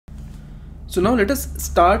So now let us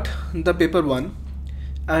start the paper 1,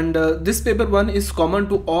 and this paper 1 is common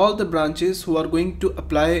to all the branches who are going to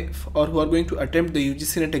apply or who are going to attempt the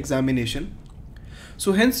UGC NET examination.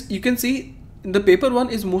 So hence you can see the paper 1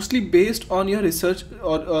 is mostly based on your research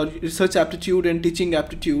or research aptitude and teaching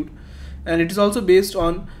aptitude, and it is also based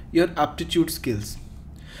on your aptitude skills.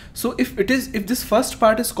 So if this first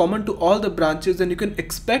part is common to all the branches, then you can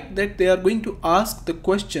expect that they are going to ask the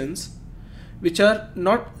questions which are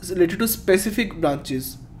not related to specific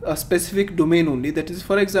branches, a specific domain only. That is,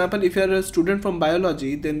 for example, if you are a student from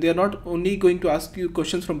biology, then they are not only going to ask you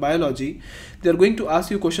questions from biology, they are going to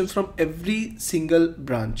ask you questions from every single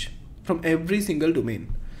branch, from every single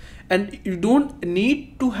domain. And you don't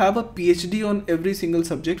need to have a PhD on every single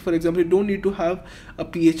subject. For example, you don't need to have a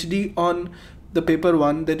PhD on the paper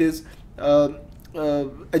 1, that is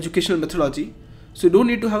educational methodology. So you don't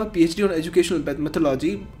need to have a PhD on educational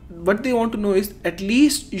methodology. What they want to know is at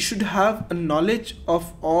least you should have a knowledge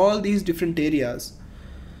of all these different areas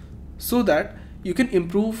so that you can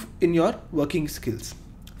improve in your working skills.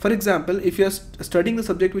 For example, if you are studying the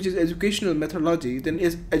subject which is educational methodology, then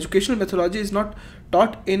educational methodology is not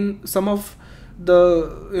taught in some of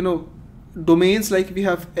the domains. Like we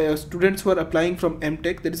have students who are applying from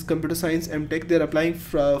MTech, that is computer science MTech, they are applying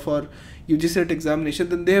for UGC NET examination,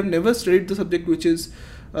 then they have never studied the subject which is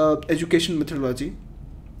education methodology.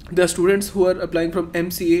 There are students who are applying from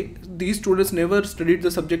MCA, these students never studied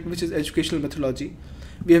the subject which is educational methodology.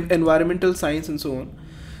 We have environmental science and so on.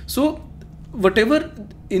 So whatever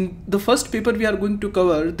in the first paper we are going to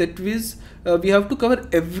cover, that is we have to cover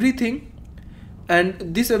everything, and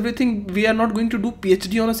this everything we are not going to do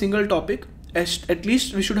PhD on a single topic. At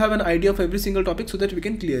least we should have an idea of every single topic so that we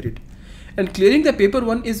can clear it. And clearing the paper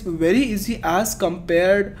 1 is very easy as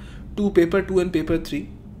compared to paper 2 and paper 3.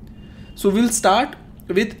 So we'll start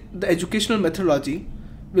with the educational methodology,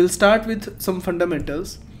 we'll start with some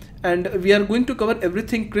fundamentals, and we are going to cover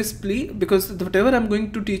everything crisply, because whatever I'm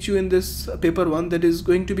going to teach you in this paper 1, that is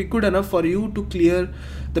going to be good enough for you to clear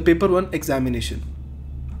the paper 1 examination.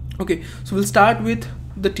 Okay, so we'll start with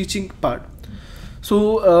the teaching part.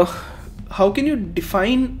 So how can you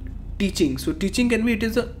define teaching? So teaching can be, it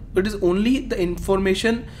is only the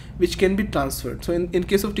information which can be transferred. So in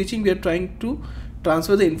case of teaching, we are trying to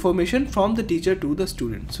transfer the information from the teacher to the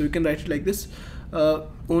student. So you can write it like this: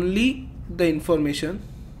 only the information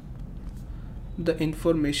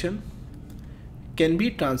can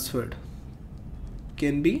be transferred,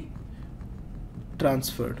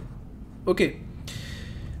 okay.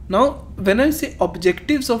 Now when I say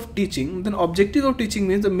objectives of teaching, then objective of teaching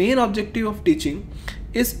means the main objective of teaching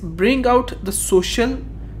is bring out the social,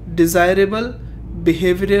 desirable,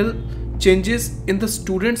 behavioral changes in the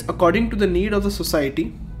students according to the need of the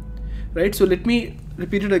society, right? So let me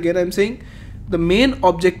repeat it again. I'm saying the main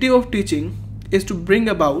objective of teaching is to bring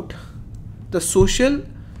about the social,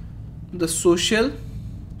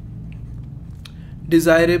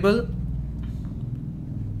 desirable,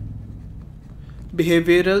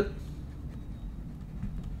 behavioral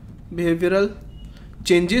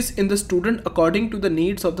changes in the student according to the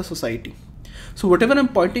needs of the society. So whatever I'm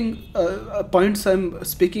points I'm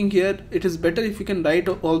speaking here, it is better if you can write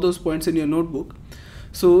all those points in your notebook.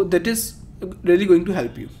 So that is really going to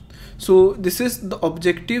help you. So this is the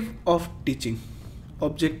objective of teaching.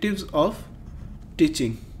 Objectives of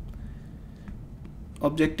teaching.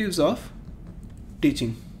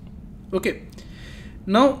 Okay.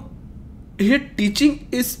 Now here teaching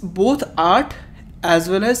is both art as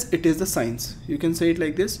well as it is the science. You can say it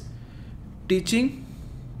like this: teaching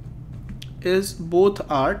is both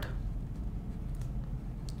art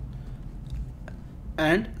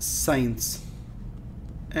and science.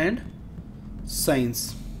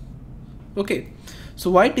 Okay, so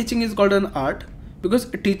why teaching is called an art? Because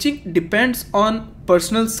teaching depends on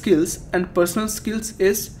personal skills, and personal skills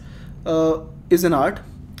is an art.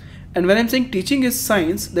 And when I'm saying teaching is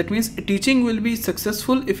science, that means teaching will be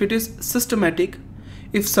successful if it is systematic.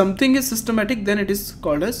 If something is systematic, then it is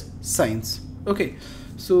called as science. Okay,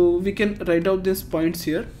 so we can write out these points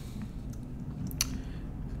here.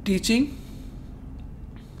 Teaching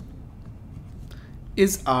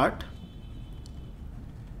is art.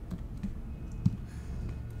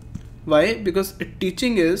 Why? Because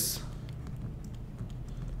teaching is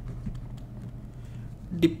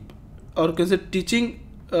teaching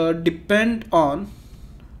depend on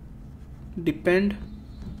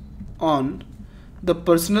the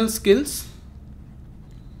personal skills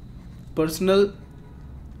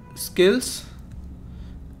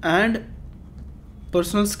and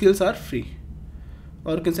personal skills are free,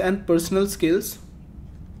 or you can say, and personal skills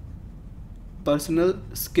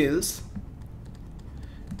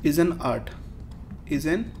is an art, is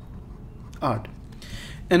an art.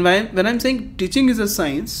 And when I'm saying teaching is a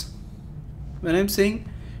science, when I'm saying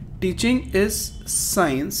teaching is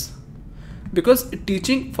science, because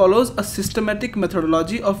teaching follows a systematic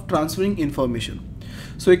methodology of transferring information.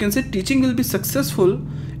 So you can say teaching will be successful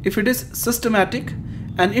if it is systematic,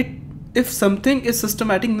 and if something is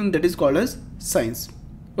systematic, then that is called as science.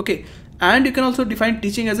 Okay, and you can also define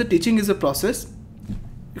teaching as teaching is a process.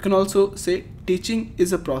 You can also say teaching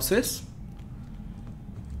is a process.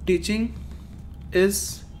 Teaching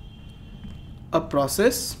is a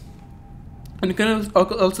process. And you can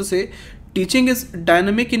also say teaching is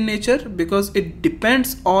dynamic in nature because it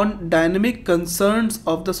depends on dynamic concerns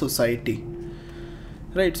of the society.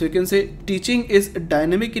 Right, so you can say teaching is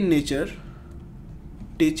dynamic in nature.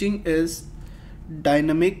 Teaching is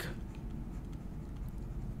dynamic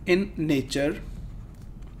in nature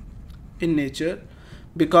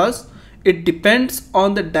because it depends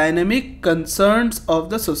on the dynamic concerns of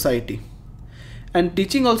the society. And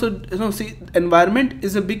teaching also, see, environment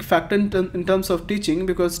is a big factor in terms of teaching,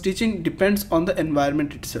 because teaching depends on the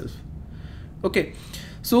environment itself. Okay,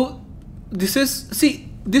 so this is,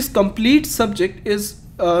 see, this complete subject is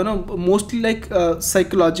mostly like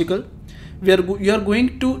psychological. You are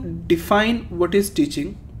going to define what is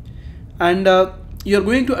teaching, and you are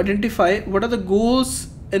going to identify what are the goals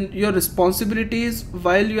and your responsibilities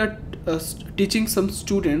while you are teaching some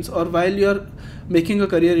students, or while you are making a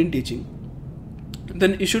career in teaching.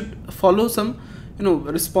 Then you should follow some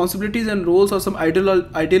responsibilities and roles, or some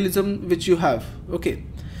idealism which you have. Okay,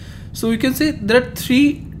 so you can say there are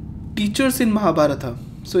 3 teachers in Mahabharata.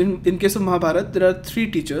 So in case of Mahabharata, there are 3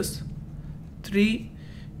 teachers. 3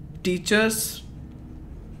 teachers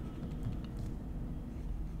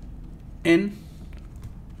in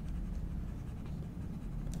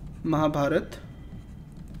Mahabharata,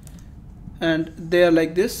 and they are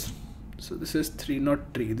like this. So this is 3,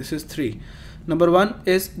 not 3, this is 3. Number 1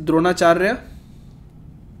 is Dronacharya.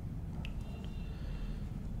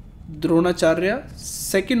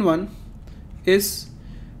 Second one is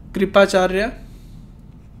Kripacharya.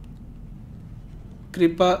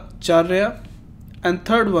 And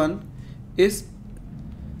third one is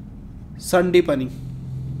Sandipani.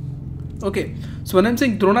 Okay, so when I'm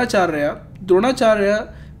saying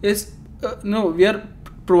Dronacharya is we are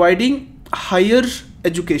providing higher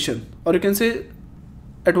education, or you can say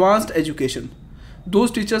advanced education.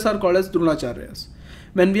 Those teachers are called as Dronacharyas.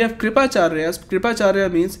 When we have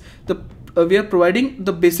Kripacharya means we are providing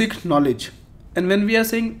the basic knowledge. And when we are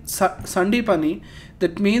saying Sandipani,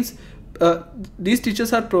 that means these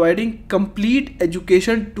teachers are providing complete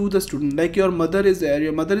education to the student. Like your mother is there,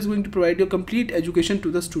 your mother is going to provide your complete education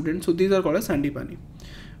to the student. So these are called as Sandipani.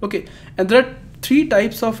 Okay, and there are 3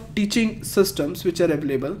 types of teaching systems which are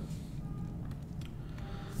available.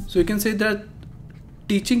 So you can say that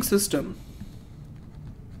teaching systems,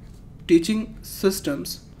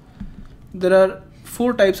 there are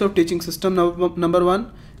 4 types of teaching system. Number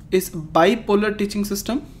 1 is bipolar teaching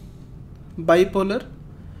system. Bipolar.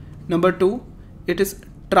 Number 2, it is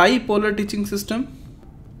tripolar teaching system.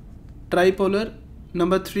 Tripolar.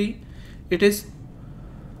 Number 3, it is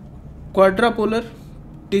quadrupolar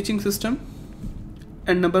teaching system.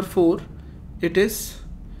 And number 4, it is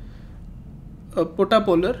a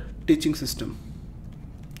potapolar teaching system.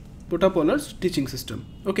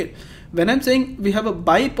 Okay, when I'm saying we have a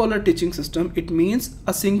bipolar teaching system, it means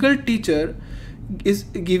a single teacher is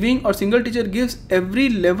giving, or single teacher gives every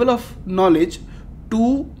level of knowledge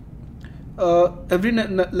to the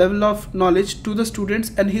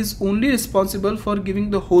students, and he is only responsible for giving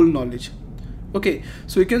the whole knowledge. Okay,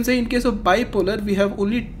 so you can say in case of bipolar, we have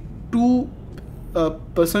only 2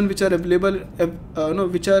 person which are available,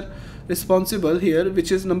 which are responsible here,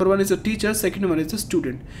 which is number 1 is a teacher, second one is a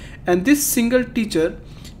student. And this single teacher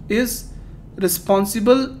is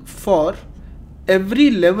responsible for every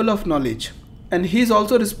level of knowledge, and he is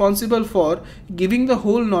also responsible for giving the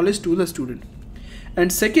whole knowledge to the student.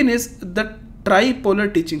 And second is the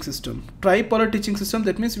tripolar teaching system.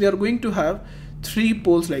 That means we are going to have 3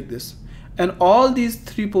 poles like this, and all these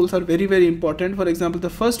 3 poles are very, very important. For example, the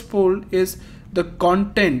first pole is the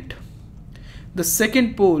content, the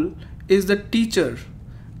second pole is the teacher,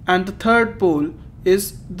 and the third pole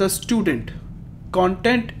is the student.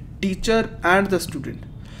 Content, teacher, and the student.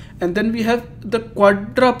 And then we have the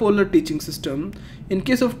quadrupolar teaching system. In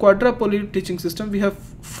case of quadrupolar teaching system, we have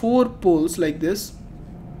 4 poles like this,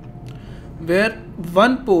 where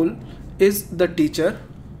one pole is the teacher,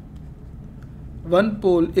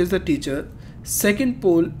 second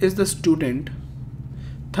pole is the student,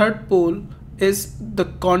 third pole is the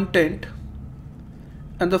content,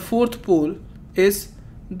 and the fourth pole is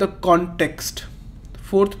the context.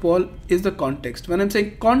 Fourth pole is the context. When I'm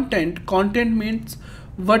saying content means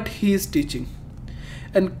what he is teaching,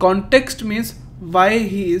 and context means why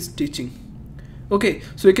he is teaching. Okay,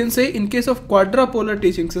 so you can say in case of quadrupolar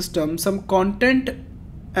teaching system, some content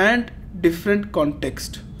and different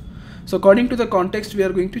context. So according to the context, we are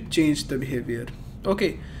going to change the behavior.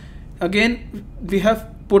 Okay, again we have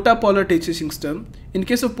potapolar teaching system. In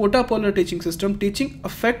case of potapolar teaching system, teaching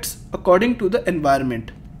affects according to the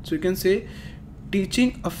environment. So you can say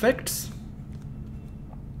teaching affects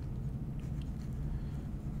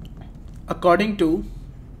according to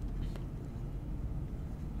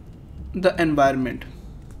the environment.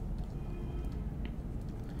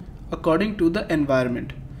 According to the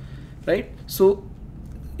environment, right? So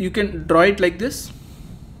you can draw it like this.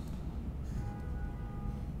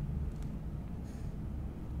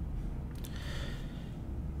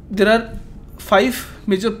 There are 5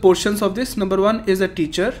 major portions of this. Number 1 is the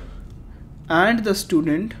teacher and the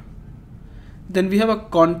student. Then we have a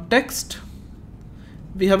context,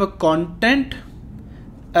 we have a content,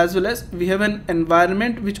 as well as we have an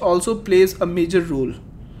environment which also plays a major role,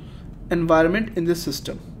 environment in this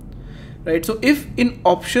system, right? So if in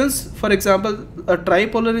options, for example, a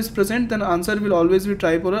tripolar is present, then answer will always be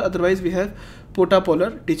tripolar. Otherwise we have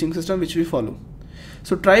potapolar teaching system which we follow.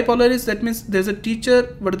 So tripolar is, that means there's a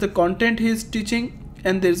teacher, what is the content he is teaching,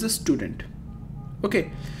 and there's a student.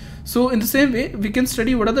 Okay, so in the same way we can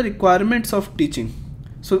study what are the requirements of teaching.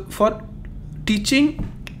 So for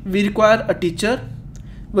teaching we require a teacher,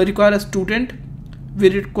 we require a student, we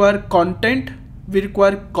require content, we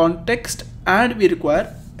require context, and we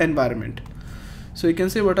require environment. So you can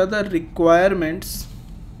say what are the requirements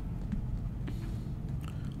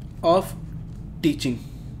of teaching.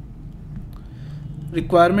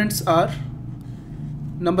 Requirements are,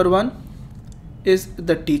 number 1 is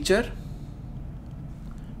the teacher,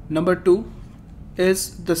 number 2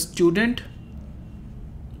 is the student,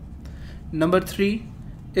 number 3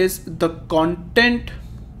 is the content,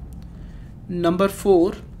 number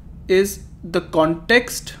 4 is the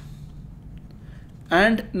context,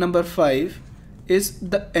 and number 5 is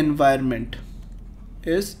the environment.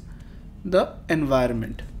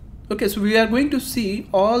 Okay, so we are going to see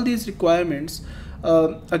all these requirements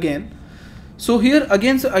again. So here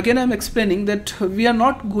again I'm explaining that we are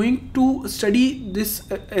not going to study this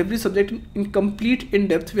every subject in complete in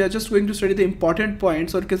depth. We are just going to study the important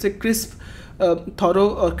points, or you can say crisp, thorough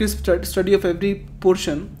or crisp study of every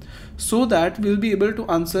portion, so that we will be able to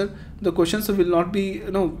answer the questions. So will not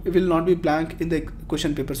be blank in the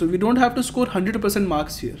question paper. So we don't have to score 100%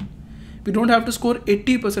 marks here. We don't have to score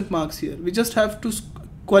 80% marks here. We just have to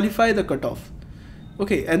qualify the cutoff.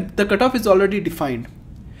 Okay, and the cutoff is already defined.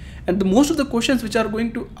 And the most of the questions which are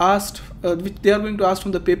going to ask, which they are going to ask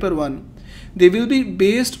from the paper 1, they will be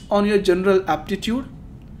based on your general aptitude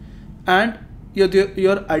and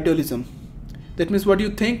your idealism. That means what do you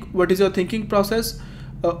think, what is your thinking process,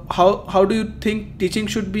 how do you think teaching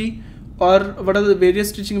should be, or what are the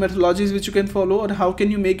various teaching methodologies which you can follow, or how can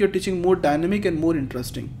you make your teaching more dynamic and more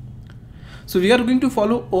interesting. So we are going to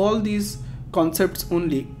follow all these concepts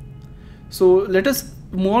only. So let us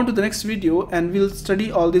move on to the next video and we'll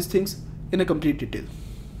study all these things in a complete detail.